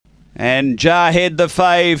And Jarhead the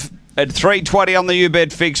fave at $3.20 on the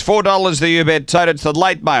U-Bet fix, $4 the U-Bet tote. It's the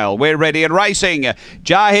late mail. We're ready and racing.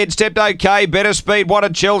 Jarhead stepped okay, better speed. What a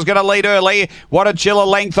Chill's going to lead early. What a Chill a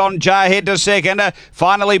length on Jarhead to second.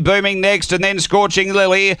 Finally booming next, and then Scorching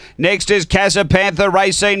Lily. Next is Casa Panther,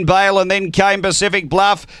 Racine Bale, and then came Pacific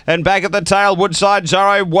Bluff. And back at the tail, Woodside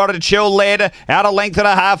Zorro. What a Chill led out a length and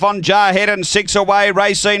a half on Jarhead, and 6 away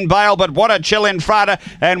Racine Bale. But What a Chill in front,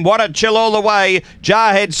 and What a Chill all the way.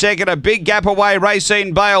 Jarhead second, a big gap away.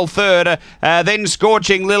 Racine Bale third. Then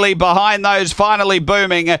Scorching Lily behind those, finally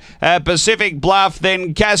booming. Pacific Bluff,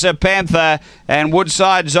 then Casa Panther, and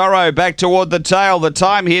Woodside Zorro back toward the tail. The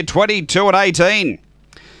time here 22:18.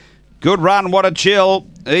 Good run, What a Chill.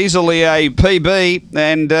 Easily a PB,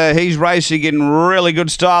 and he's racing in really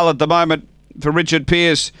good style at the moment for Richard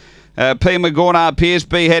Pearce. P. McGornar, Pearce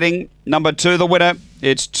beheading. Number 2, the winner.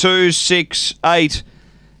 It's 2, 6, 8,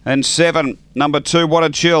 and 7. Number 2, What a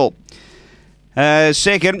Chill.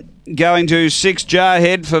 Second, going to 6,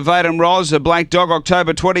 Jarhead for Vaden Roz, a black dog,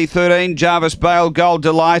 October 2013, Jarvis Bale, Gold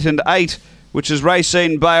Delight, and 8, which is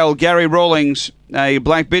Racine Bale, Gary Rawlings, a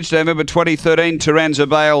black bitch, November 2013, Taranza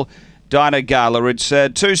Bale, Dinah Gala. It's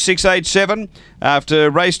 2, 6, 8, 7 after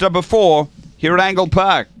race number 4 here at Angle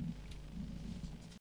Park.